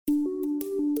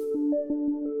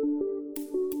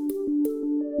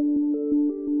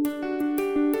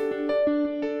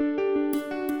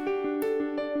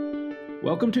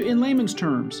Welcome to In Layman's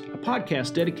Terms, a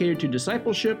podcast dedicated to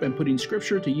discipleship and putting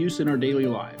Scripture to use in our daily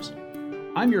lives.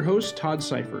 I'm your host, Todd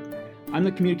Seifert. I'm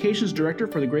the Communications Director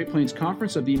for the Great Plains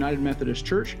Conference of the United Methodist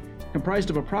Church, comprised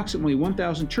of approximately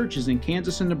 1,000 churches in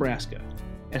Kansas and Nebraska.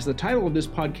 As the title of this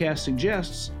podcast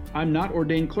suggests, I'm not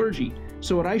ordained clergy,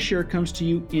 so what I share comes to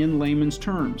you in layman's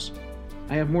terms.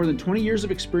 I have more than 20 years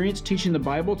of experience teaching the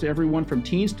Bible to everyone from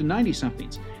teens to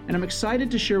 90-somethings, and I'm excited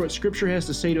to share what Scripture has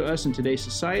to say to us in today's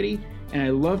society, and I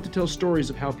love to tell stories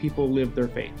of how people live their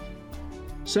faith.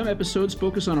 Some episodes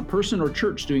focus on a person or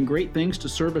church doing great things to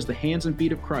serve as the hands and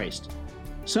feet of Christ.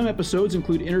 Some episodes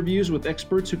include interviews with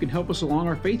experts who can help us along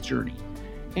our faith journey,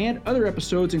 and other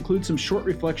episodes include some short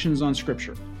reflections on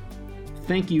Scripture.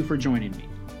 Thank you for joining me.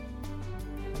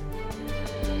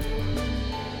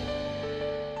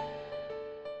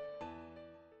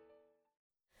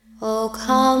 O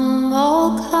come,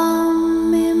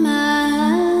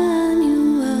 Emmanuel,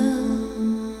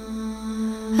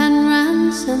 and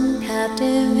ransom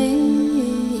captive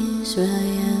Israel.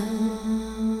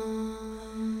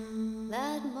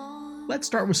 Let's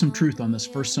start with some truth on this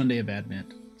first Sunday of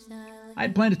Advent. I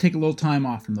had planned to take a little time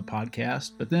off from the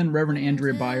podcast, but then Reverend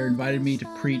Andrea Beyer invited me to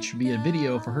preach via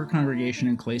video for her congregation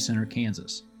in Clay Center,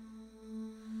 Kansas.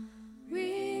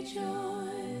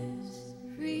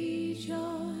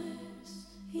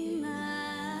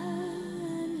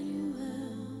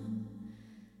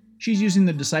 She's using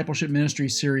the Discipleship Ministry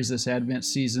series this Advent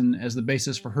season as the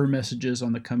basis for her messages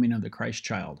on the coming of the Christ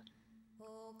child.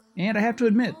 And I have to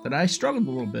admit that I struggled a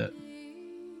little bit.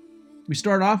 We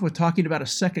start off with talking about a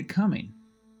second coming,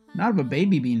 not of a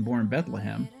baby being born in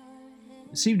Bethlehem.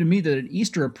 It seemed to me that an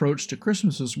Easter approach to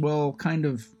Christmas was, kind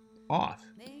of off.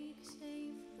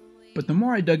 But the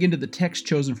more I dug into the text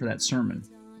chosen for that sermon,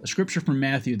 a scripture from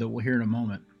Matthew that we'll hear in a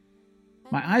moment,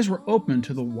 my eyes were open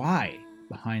to the why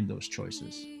behind those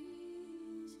choices.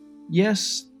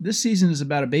 Yes, this season is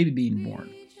about a baby being born,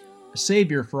 a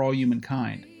savior for all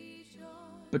humankind.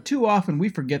 But too often we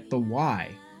forget the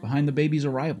why behind the baby's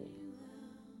arrival.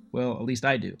 Well, at least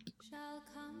I do.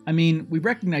 I mean, we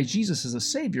recognize Jesus as a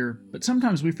savior, but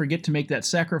sometimes we forget to make that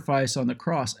sacrifice on the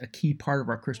cross a key part of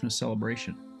our Christmas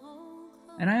celebration.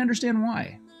 And I understand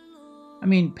why. I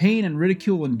mean, pain and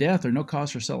ridicule and death are no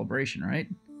cause for celebration, right?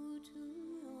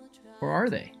 Or are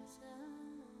they?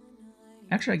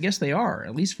 Actually, I guess they are,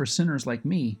 at least for sinners like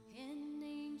me.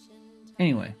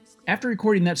 Anyway, after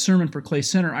recording that sermon for Clay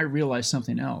Center, I realized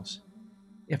something else.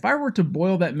 If I were to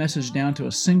boil that message down to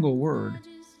a single word,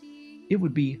 it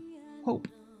would be hope.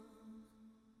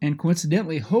 And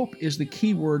coincidentally, hope is the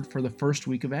key word for the first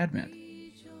week of Advent.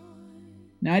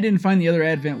 Now, I didn't find the other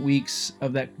Advent weeks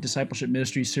of that Discipleship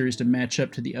Ministry series to match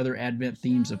up to the other Advent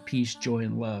themes of peace, joy,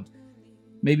 and love.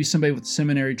 Maybe somebody with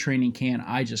seminary training can,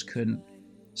 I just couldn't.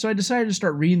 So I decided to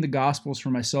start reading the Gospels for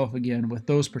myself again with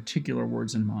those particular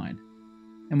words in mind.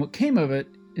 And what came of it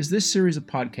is this series of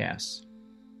podcasts.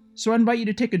 So I invite you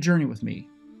to take a journey with me.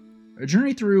 A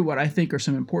journey through what I think are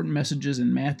some important messages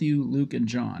in Matthew, Luke, and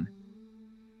John.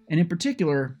 And in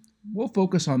particular, we'll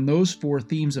focus on those four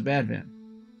themes of Advent.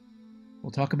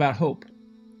 We'll talk about hope.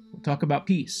 We'll talk about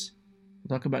peace.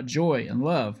 We'll talk about joy and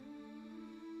love.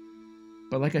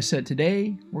 But like I said,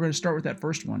 today we're going to start with that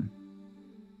first one,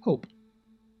 hope.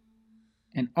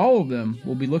 And all of them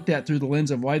will be looked at through the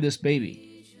lens of why this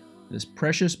baby, this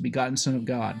precious begotten Son of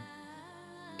God,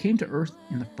 came to earth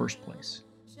in the first place.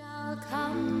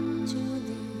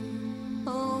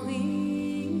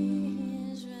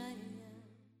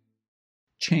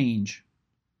 Change.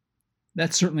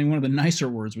 That's certainly one of the nicer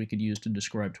words we could use to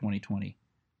describe 2020.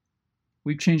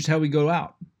 We've changed how we go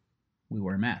out. We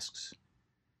wear masks.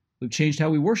 We've changed how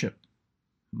we worship,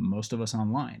 most of us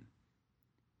online.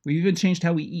 We've even changed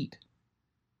how we eat.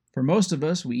 For most of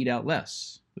us, we eat out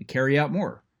less, we carry out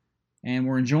more, and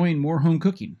we're enjoying more home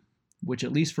cooking, which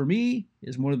at least for me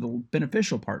is one of the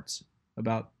beneficial parts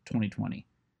about 2020.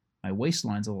 My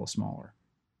waistline's a little smaller.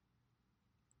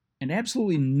 And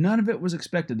absolutely none of it was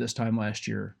expected this time last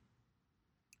year.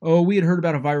 Oh, we had heard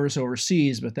about a virus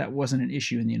overseas, but that wasn't an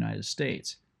issue in the United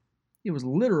States. It was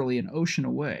literally an ocean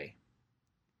away.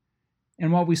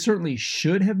 And while we certainly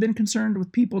should have been concerned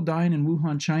with people dying in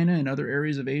Wuhan, China, and other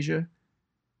areas of Asia,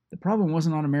 the problem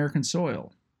wasn't on American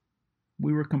soil.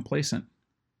 We were complacent.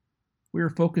 We were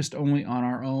focused only on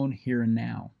our own here and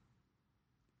now.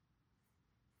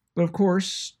 But of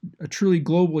course, a truly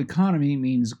global economy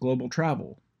means global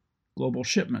travel, global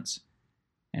shipments,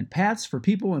 and paths for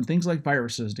people and things like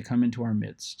viruses to come into our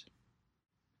midst.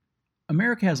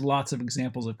 America has lots of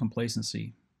examples of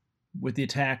complacency, with the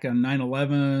attack on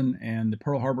 9/11 and the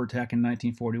Pearl Harbor attack in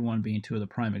 1941 being two of the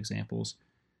prime examples.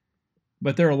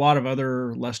 But there are a lot of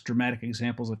other less dramatic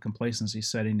examples of complacency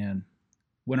setting in.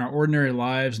 When our ordinary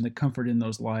lives and the comfort in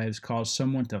those lives cause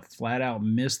someone to flat out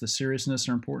miss the seriousness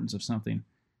or importance of something.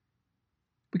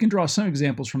 We can draw some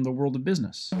examples from the world of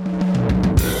business.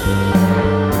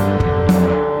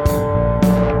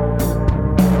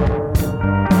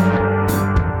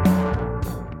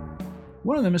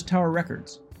 One of them is Tower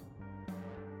Records.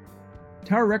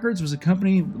 Tower Records was a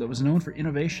company that was known for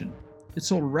innovation. It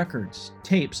sold records,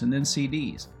 tapes, and then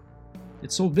CDs.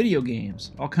 It sold video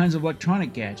games, all kinds of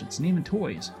electronic gadgets, and even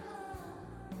toys.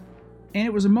 And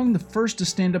it was among the first to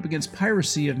stand up against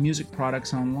piracy of music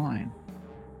products online.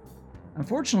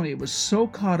 Unfortunately, it was so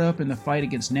caught up in the fight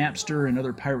against Napster and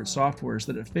other pirate softwares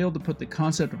that it failed to put the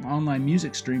concept of online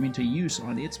music streaming to use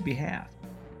on its behalf.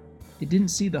 It didn't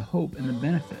see the hope and the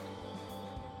benefit.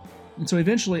 And so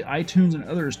eventually iTunes and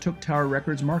others took Tower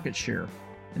Records' market share,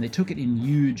 and they took it in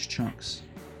huge chunks.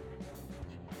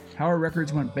 Tower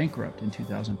Records went bankrupt in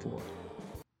 2004.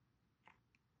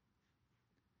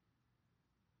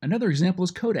 Another example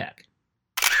is Kodak.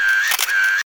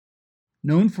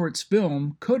 Known for its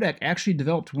film, Kodak actually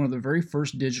developed one of the very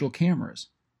first digital cameras.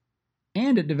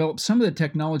 And it developed some of the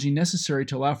technology necessary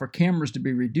to allow for cameras to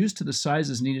be reduced to the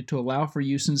sizes needed to allow for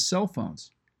use in cell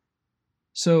phones.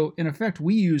 So, in effect,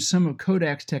 we use some of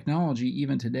Kodak's technology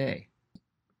even today.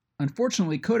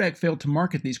 Unfortunately, Kodak failed to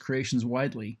market these creations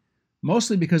widely,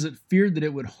 mostly because it feared that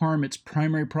it would harm its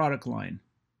primary product line,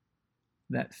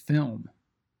 that film.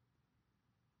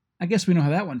 I guess we know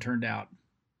how that one turned out.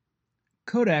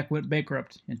 Kodak went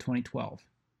bankrupt in 2012.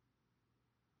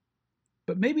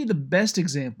 But maybe the best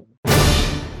example,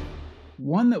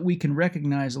 one that we can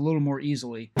recognize a little more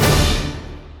easily,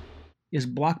 is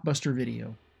Blockbuster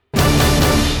Video.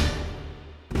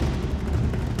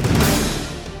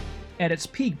 At its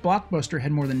peak, Blockbuster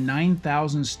had more than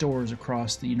 9,000 stores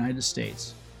across the United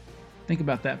States. Think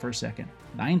about that for a second.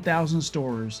 9,000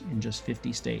 stores in just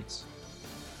 50 states.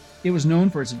 It was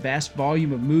known for its vast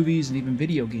volume of movies and even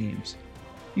video games.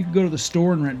 You could go to the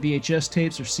store and rent VHS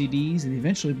tapes or CDs and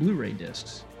eventually Blu-ray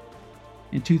discs.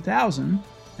 In 2000,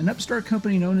 an upstart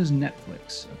company known as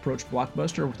Netflix approached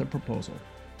Blockbuster with a proposal.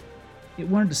 It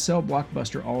wanted to sell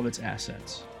Blockbuster all of its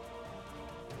assets.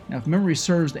 Now, if memory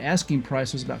serves, the asking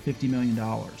price was about $50 million.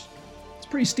 It's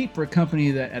pretty steep for a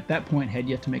company that at that point had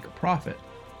yet to make a profit.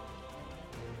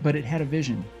 But it had a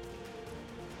vision.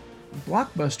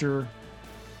 Blockbuster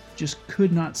just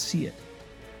could not see it.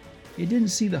 It didn't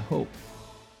see the hope.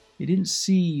 It didn't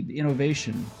see the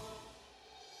innovation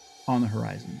on the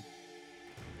horizon.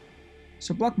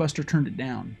 So Blockbuster turned it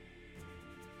down.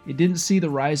 It didn't see the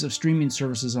rise of streaming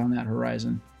services on that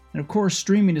horizon. And of course,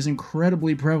 streaming is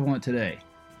incredibly prevalent today.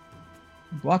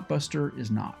 Blockbuster is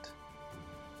not.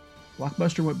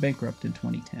 Blockbuster went bankrupt in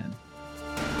 2010.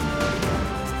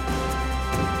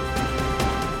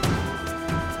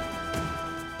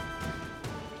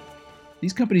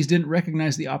 These companies didn't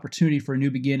recognize the opportunity for a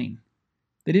new beginning.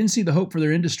 They didn't see the hope for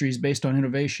their industries based on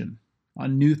innovation,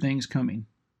 on new things coming.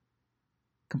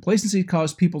 Complacency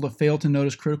caused people to fail to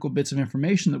notice critical bits of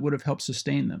information that would have helped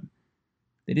sustain them.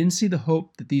 They didn't see the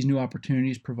hope that these new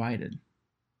opportunities provided.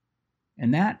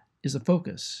 And that is the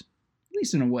focus, at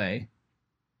least in a way,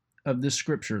 of this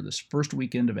scripture, this first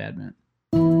weekend of Advent.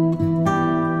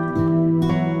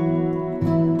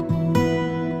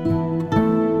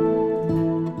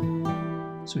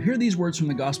 So hear these words from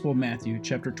the Gospel of Matthew,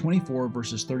 chapter 24,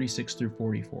 verses 36 through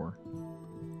 44.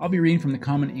 I'll be reading from the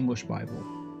Common English Bible.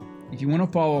 If you want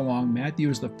to follow along, Matthew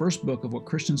is the first book of what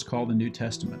Christians call the New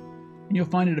Testament, and you'll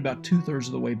find it about 2/3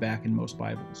 of the way back in most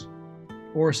Bibles.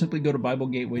 Or simply go to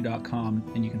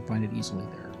BibleGateway.com and you can find it easily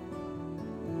there.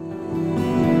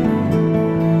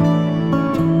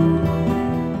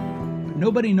 But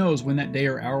nobody knows when that day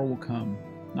or hour will come,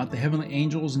 not the heavenly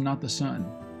angels and not the Son.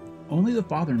 Only the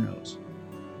Father knows.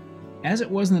 As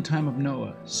it was in the time of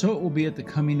Noah, so it will be at the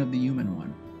coming of the human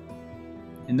one.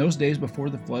 In those days before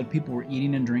the flood, people were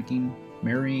eating and drinking,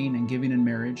 marrying and giving in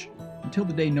marriage, until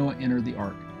the day Noah entered the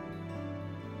ark.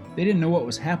 They didn't know what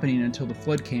was happening until the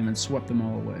flood came and swept them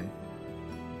all away.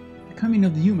 The coming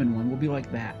of the human one will be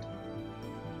like that.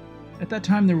 At that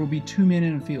time there will be 2 men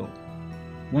in a field.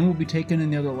 One will be taken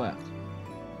and the other left.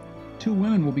 2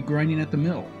 women will be grinding at the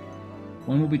mill.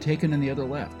 One will be taken and the other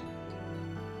left.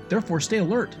 Therefore stay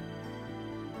alert.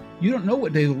 You don't know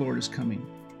what day the Lord is coming.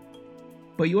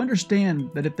 But you understand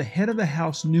that if the head of the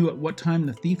house knew at what time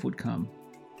the thief would come,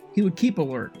 he would keep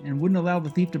alert and wouldn't allow the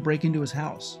thief to break into his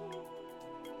house.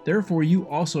 Therefore you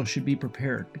also should be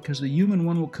prepared, because the human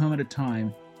one will come at a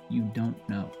time you don't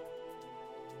know.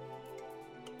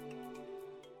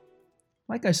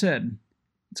 Like I said,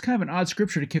 it's kind of an odd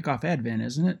scripture to kick off Advent,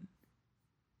 isn't it?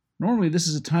 Normally, this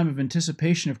is a time of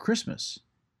anticipation of Christmas.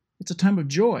 It's a time of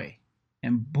joy.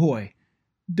 And boy,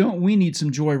 don't we need some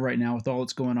joy right now with all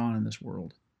that's going on in this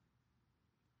world.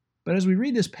 But as we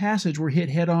read this passage, we're hit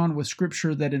head on with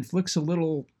scripture that inflicts a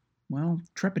little,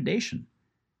 trepidation.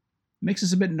 It makes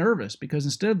us a bit nervous because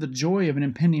instead of the joy of an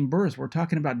impending birth, we're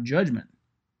talking about judgment.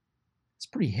 It's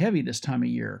pretty heavy this time of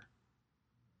year.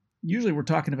 Usually we're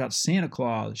talking about Santa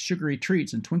Claus, sugary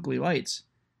treats, and twinkly lights,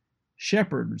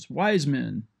 shepherds, wise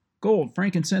men, gold,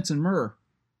 frankincense, and myrrh.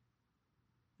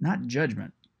 Not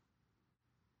judgment.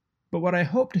 But what I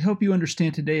hope to help you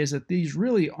understand today is that these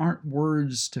really aren't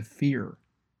words to fear.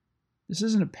 This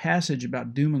isn't a passage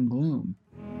about doom and gloom.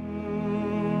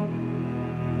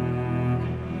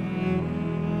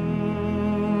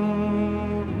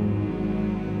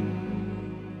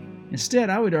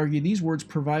 Instead, I would argue these words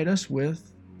provide us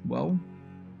with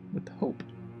hope.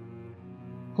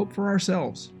 Hope for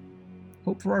ourselves.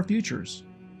 Hope for our futures.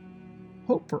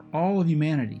 Hope for all of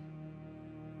humanity.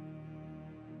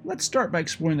 Let's start by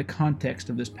exploring the context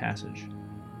of this passage.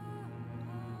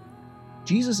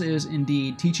 Jesus is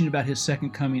indeed teaching about his second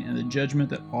coming and the judgment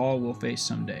that all will face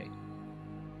someday.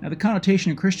 Now, the connotation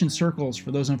in Christian circles,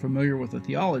 for those unfamiliar with the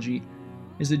theology,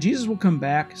 is that Jesus will come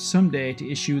back someday to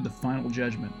issue the final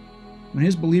judgment, when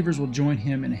his believers will join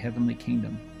him in a heavenly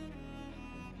kingdom.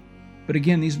 But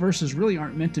again, these verses really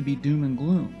aren't meant to be doom and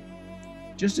gloom.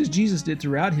 Just as Jesus did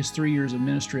throughout his 3 years of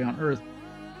ministry on earth,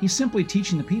 he's simply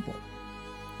teaching the people.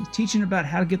 He's teaching about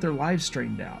how to get their lives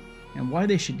straightened out and why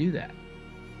they should do that.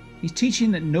 He's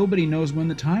teaching that nobody knows when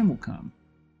the time will come.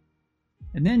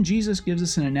 And then Jesus gives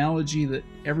us an analogy that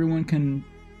everyone can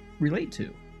relate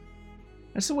to.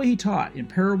 That's the way he taught, in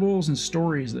parables and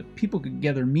stories that people could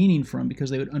gather meaning from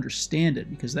because they would understand it,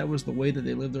 because that was the way that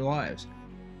they lived their lives.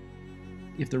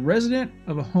 If the resident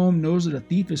of a home knows that a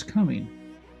thief is coming,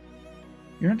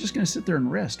 you're not just going to sit there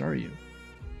and rest, are you?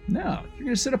 No, you're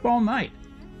going to sit up all night.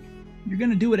 You're going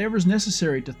to do whatever's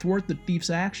necessary to thwart the thief's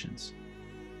actions.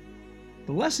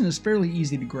 The lesson is fairly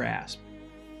easy to grasp.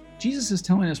 Jesus is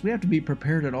telling us we have to be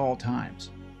prepared at all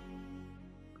times.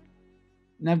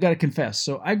 Now I've got to confess,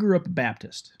 so I grew up a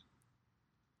Baptist.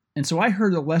 And so I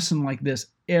heard a lesson like this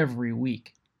every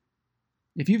week.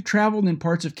 If you've traveled in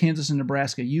parts of Kansas and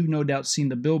Nebraska, you've no doubt seen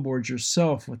the billboards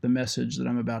yourself with the message that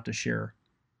I'm about to share.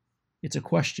 It's a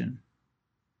question.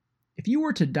 If you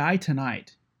were to die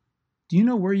tonight, do you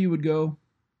know where you would go?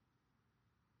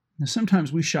 Now,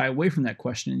 sometimes we shy away from that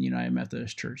question in the United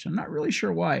Methodist Church. I'm not really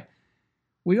sure why.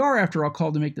 We are, after all,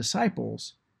 called to make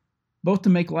disciples, both to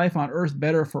make life on earth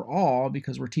better for all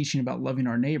because we're teaching about loving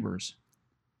our neighbors,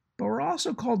 but we're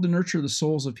also called to nurture the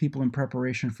souls of people in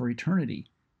preparation for eternity.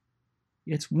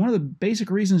 It's one of the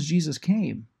basic reasons Jesus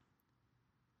came,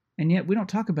 and yet we don't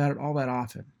talk about it all that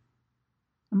often.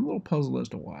 I'm a little puzzled as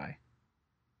to why.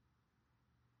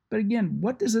 But again,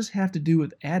 what does this have to do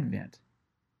with Advent?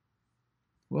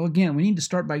 Well, again, we need to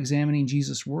start by examining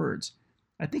Jesus' words.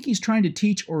 I think he's trying to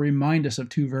teach or remind us of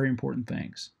two very important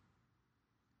things.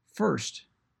 First,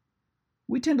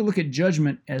 we tend to look at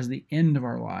judgment as the end of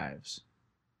our lives,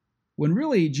 when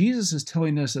really Jesus is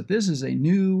telling us that this is a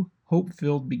new,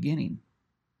 hope-filled beginning.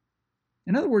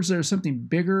 In other words, there is something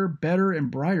bigger, better,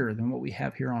 and brighter than what we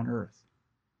have here on earth.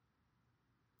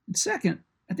 And second,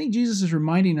 I think Jesus is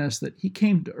reminding us that he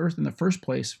came to earth in the first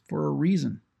place for a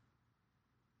reason.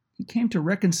 He came to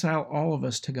reconcile all of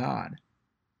us to God.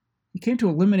 He came to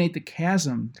eliminate the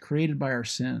chasm created by our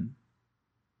sin.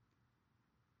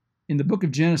 In the book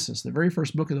of Genesis, the very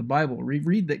first book of the Bible, we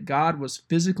read that God was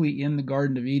physically in the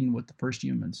Garden of Eden with the first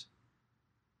humans.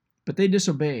 But they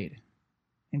disobeyed.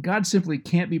 And God simply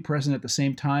can't be present at the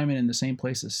same time and in the same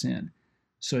place as sin.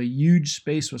 So a huge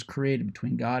space was created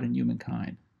between God and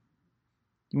humankind.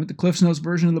 You want the Cliffs Notes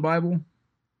version of the Bible?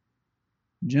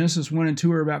 Genesis 1 and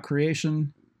 2 are about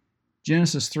creation.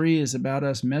 Genesis 3 is about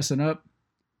us messing up.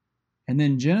 And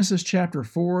then Genesis chapter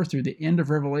 4 through the end of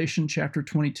Revelation chapter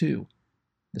 22,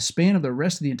 the span of the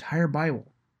rest of the entire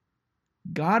Bible,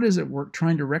 God is at work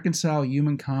trying to reconcile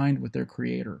humankind with their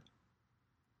Creator.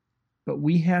 But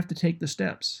we have to take the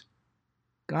steps.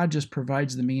 God just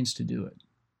provides the means to do it.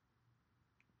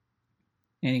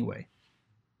 Anyway,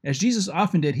 as Jesus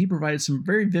often did, he provided some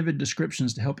very vivid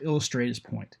descriptions to help illustrate his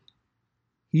point.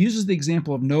 He uses the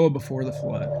example of Noah before the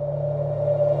flood.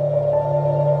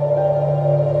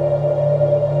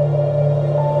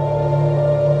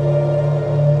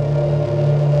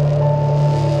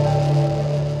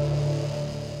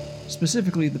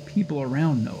 Specifically, the people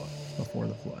around Noah before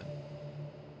the flood.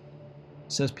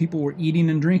 It says people were eating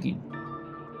and drinking.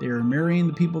 They were marrying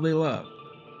the people they loved.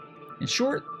 In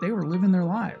short, they were living their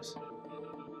lives.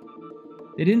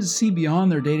 They didn't see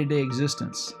beyond their day-to-day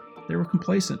existence. They were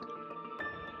complacent.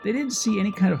 They didn't see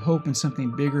any kind of hope in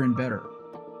something bigger and better,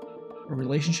 a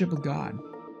relationship with God.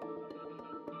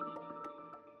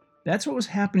 That's what was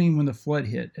happening when the flood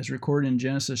hit, as recorded in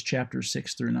Genesis chapters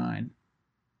 6 through 9.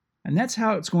 And that's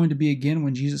how it's going to be again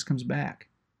when Jesus comes back.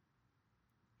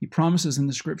 He promises in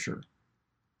the scripture,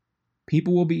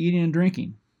 people will be eating and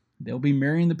drinking. They'll be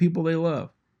marrying the people they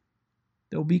love.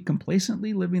 They'll be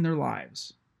complacently living their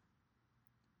lives.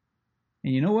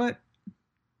 And you know what?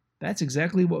 That's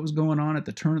exactly what was going on at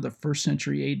the turn of the 1st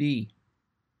century AD,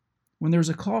 when there was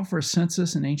a call for a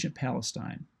census in ancient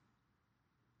Palestine.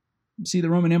 See, the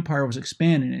Roman Empire was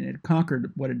expanding and it had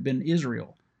conquered what had been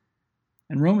Israel.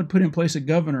 And Rome had put in place a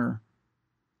governor,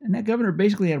 and that governor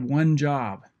basically had one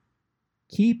job: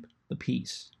 keep the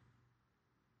peace.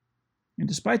 And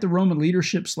despite the Roman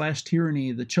leadership /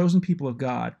 tyranny, the chosen people of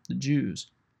God, the Jews,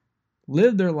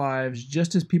 lived their lives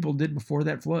just as people did before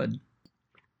that flood.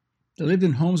 They lived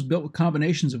in homes built with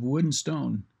combinations of wood and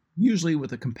stone, usually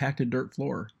with a compacted dirt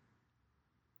floor.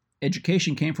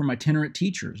 Education came from itinerant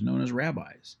teachers known as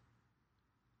rabbis.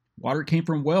 Water came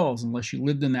from wells unless you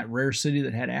lived in that rare city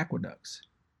that had aqueducts.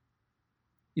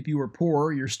 If you were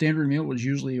poor, your standard meal was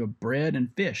usually of bread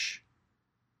and fish.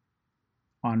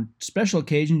 On special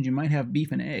occasions, you might have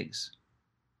beef and eggs.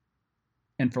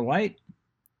 And for light,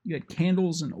 you had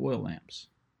candles and oil lamps.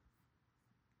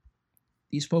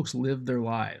 These folks lived their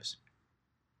lives.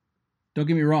 Don't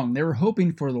get me wrong, they were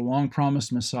hoping for the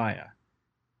long-promised Messiah,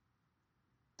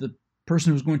 the person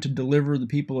who was going to deliver the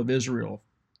people of Israel.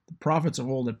 The prophets of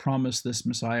old had promised this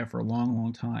Messiah for a long,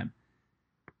 long time.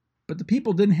 But the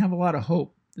people didn't have a lot of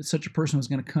hope that such a person was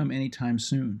going to come anytime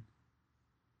soon.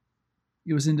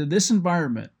 It was into this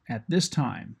environment, at this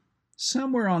time,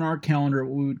 somewhere on our calendar,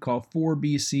 what we would call 4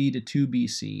 BC to 2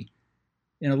 BC,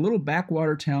 in a little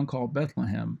backwater town called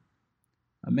Bethlehem,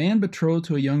 a man betrothed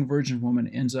to a young virgin woman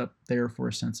ends up there for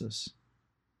a census,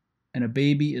 and a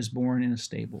baby is born in a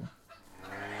stable.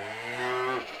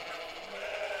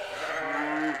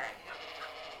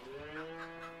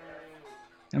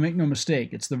 Now make no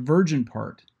mistake, it's the virgin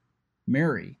part,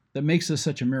 Mary, that makes this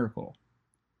such a miracle.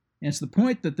 And it's the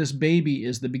point that this baby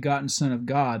is the begotten Son of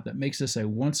God that makes this a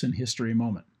once-in-history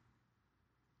moment.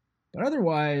 But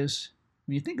otherwise,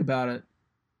 when you think about it,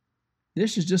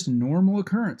 this is just a normal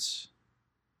occurrence.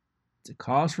 It's a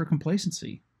cause for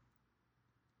complacency.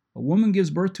 A woman gives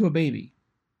birth to a baby,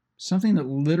 something that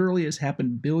literally has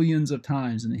happened billions of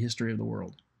times in the history of the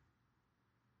world.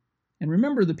 And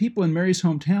remember, the people in Mary's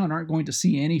hometown aren't going to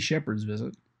see any shepherd's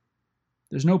visit.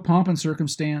 There's no pomp and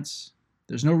circumstance.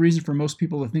 There's no reason for most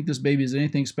people to think this baby is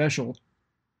anything special,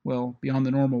 well, beyond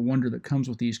the normal wonder that comes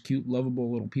with these cute,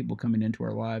 lovable little people coming into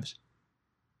our lives.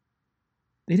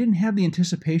 They didn't have the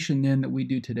anticipation then that we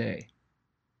do today,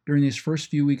 during these first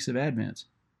few weeks of Advent.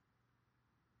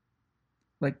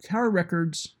 Like Tower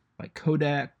Records, like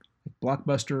Kodak, like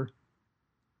Blockbuster,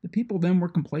 the people then were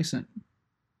complacent.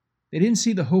 They didn't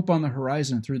see the hope on the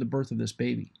horizon through the birth of this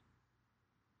baby.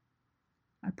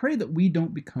 I pray that we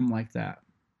don't become like that.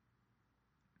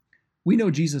 We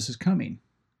know Jesus is coming.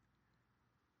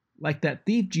 Like that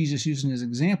thief Jesus used in his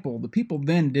example, the people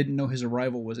then didn't know his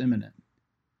arrival was imminent.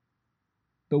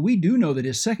 But we do know that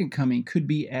his second coming could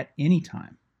be at any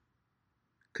time.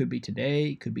 Could be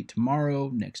today, could be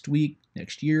tomorrow, next week,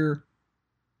 next year,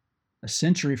 a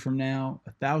century from now,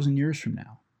 1,000 years from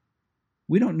now.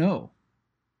 We don't know,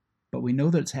 but we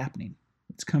know that it's happening.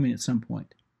 It's coming at some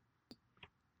point.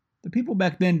 The people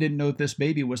back then didn't know that this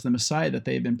baby was the Messiah that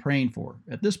they had been praying for,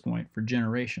 at this point, for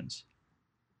generations.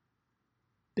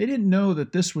 They didn't know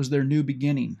that this was their new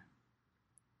beginning.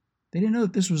 They didn't know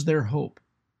that this was their hope.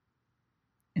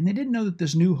 And they didn't know that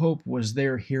this new hope was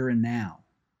there here and now.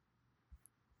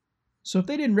 So if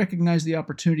they didn't recognize the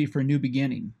opportunity for a new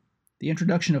beginning, the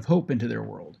introduction of hope into their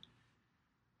world,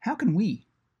 how can we?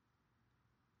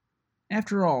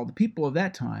 After all, the people of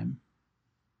that time,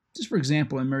 just for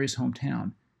example in Mary's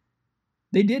hometown,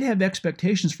 they did have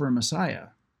expectations for a Messiah,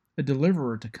 a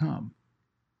deliverer to come.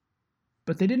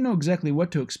 But they didn't know exactly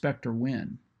what to expect or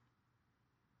when.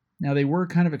 Now, they were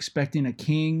kind of expecting a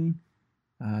king.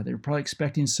 They were probably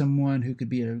expecting someone who could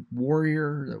be a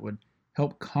warrior that would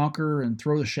help conquer and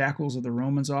throw the shackles of the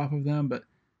Romans off of them, but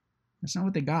that's not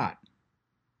what they got.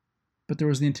 But there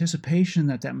was the anticipation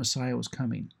that that Messiah was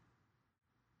coming.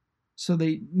 So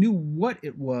they knew what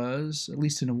it was, at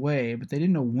least in a way, but they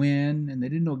didn't know when, and they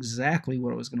didn't know exactly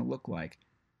what it was going to look like.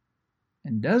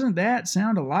 And doesn't that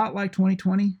sound a lot like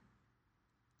 2020?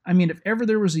 I mean, if ever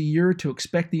there was a year to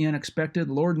expect the unexpected,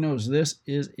 Lord knows this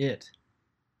is it.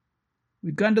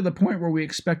 We've gotten to the point where we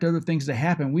expect other things to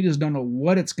happen. We just don't know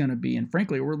what it's going to be, and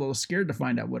frankly, we're a little scared to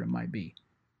find out what it might be.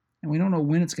 and we don't know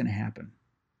when it's going to happen.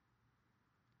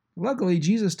 Luckily,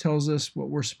 Jesus tells us what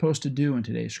we're supposed to do in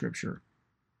today's scripture,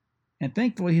 and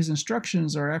thankfully his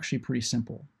instructions are actually pretty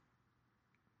simple.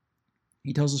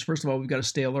 He tells us, first of all, we've got to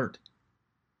stay alert.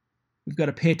 We've got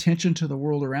to pay attention to the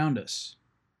world around us,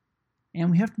 and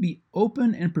we have to be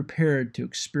open and prepared to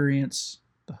experience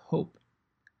the hope.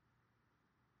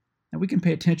 Now, we can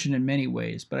pay attention in many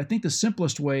ways, but I think the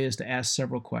simplest way is to ask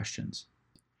several questions.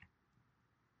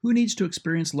 Who needs to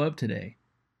experience love today?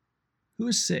 Who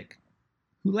is sick?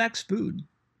 Who lacks food?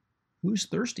 Who is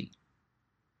thirsty?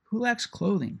 Who lacks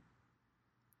clothing?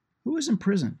 Who is in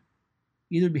prison,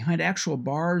 either behind actual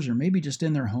bars or maybe just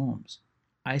in their homes,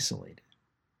 isolated?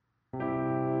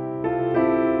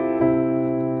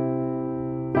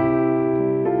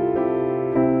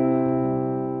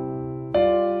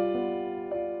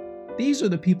 These are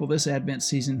the people this Advent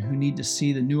season who need to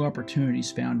see the new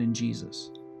opportunities found in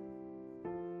Jesus.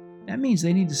 That means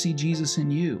they need to see Jesus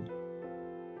in you.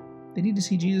 They need to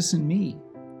see Jesus in me.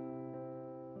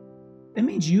 That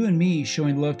means you and me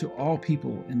showing love to all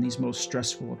people in these most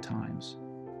stressful of times.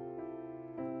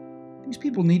 These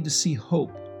people need to see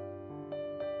hope,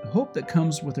 the hope that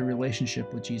comes with a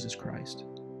relationship with Jesus Christ.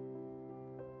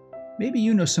 Maybe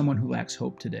you know someone who lacks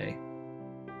hope today.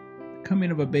 The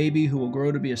coming of a baby who will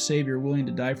grow to be a Savior willing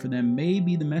to die for them may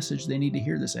be the message they need to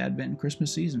hear this Advent and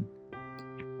Christmas season.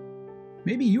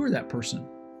 Maybe you are that person.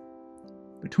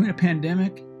 Between a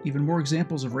pandemic, even more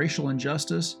examples of racial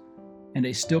injustice, and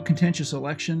a still contentious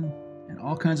election, and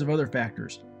all kinds of other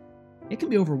factors, it can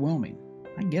be overwhelming.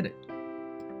 I get it.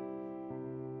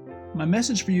 My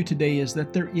message for you today is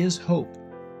that there is hope.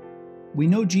 We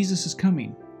know Jesus is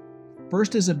coming,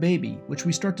 first as a baby, which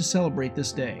we start to celebrate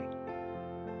this day.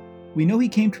 We know he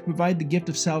came to provide the gift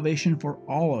of salvation for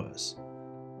all of us.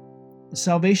 The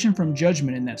salvation from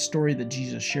judgment in that story that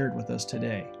Jesus shared with us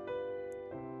today.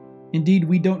 Indeed,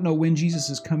 we don't know when Jesus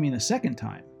is coming the second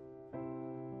time,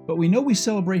 but we know we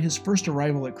celebrate his first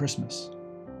arrival at Christmas.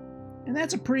 And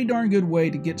that's a pretty darn good way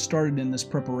to get started in this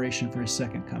preparation for his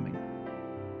second coming.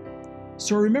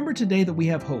 So remember today that we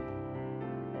have hope.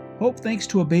 Hope thanks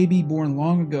to a baby born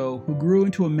long ago who grew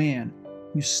into a man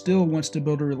who still wants to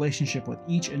build a relationship with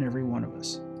each and every one of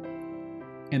us.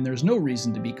 And there's no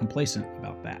reason to be complacent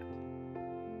about that.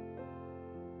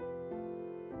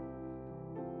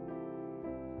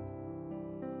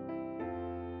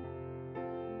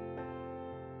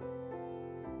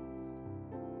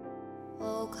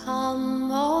 Oh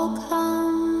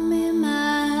come,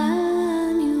 Emmanuel,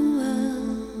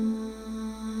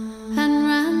 and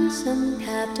ransom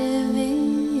captive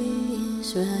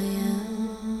Israel.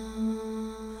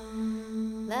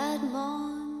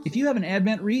 If you have an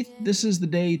Advent wreath, this is the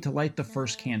day to light the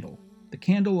first candle, the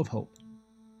candle of hope.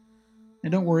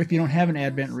 And don't worry if you don't have an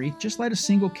Advent wreath, just light a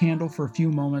single candle for a few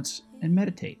moments and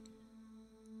meditate.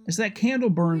 As that candle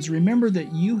burns, remember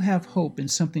that you have hope in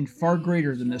something far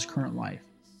greater than this current life.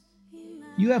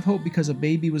 You have hope because a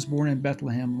baby was born in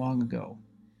Bethlehem long ago.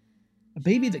 A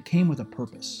baby that came with a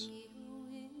purpose.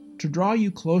 To draw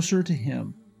you closer to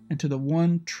him and to the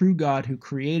one true God who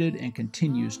created and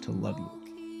continues to love you.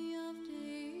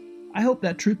 I hope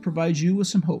that truth provides you with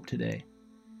some hope today.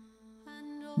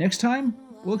 Next time,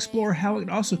 we'll explore how it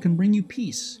also can bring you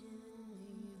peace.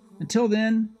 Until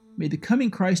then, may the coming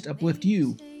Christ uplift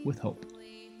you with hope.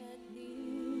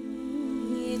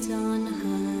 On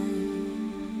high,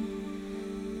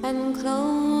 and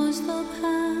close the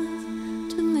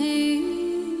path to me.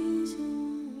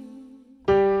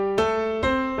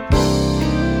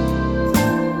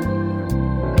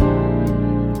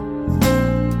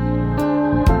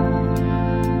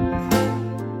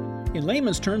 In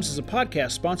Layman's Terms is a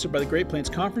podcast sponsored by the Great Plains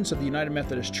Conference of the United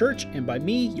Methodist Church and by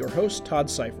me, your host, Todd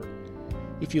Seifert.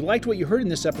 If you liked what you heard in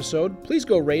this episode, please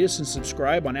go rate us and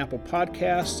subscribe on Apple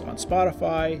Podcasts, on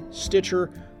Spotify,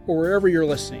 Stitcher, or wherever you're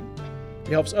listening. It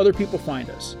helps other people find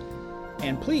us.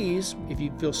 And please, if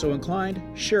you feel so inclined,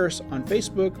 share us on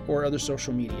Facebook or other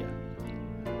social media.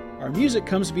 Our music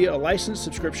comes via a licensed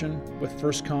subscription with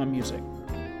First Com Music.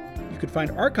 You can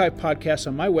find archive podcasts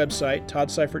on my website,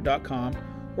 toddseifert.com,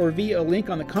 or via a link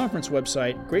on the conference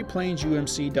website,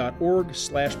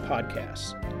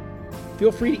 greatplainsumc.org/podcasts.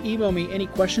 Feel free to email me any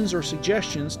questions or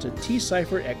suggestions to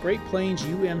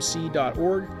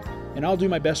tseifert@greatplainsumc.org, and I'll do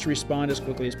my best to respond as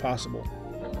quickly as possible.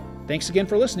 Thanks again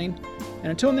for listening, and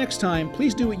until next time,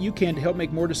 please do what you can to help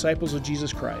make more disciples of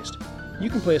Jesus Christ. You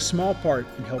can play a small part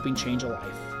in helping change a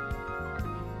life.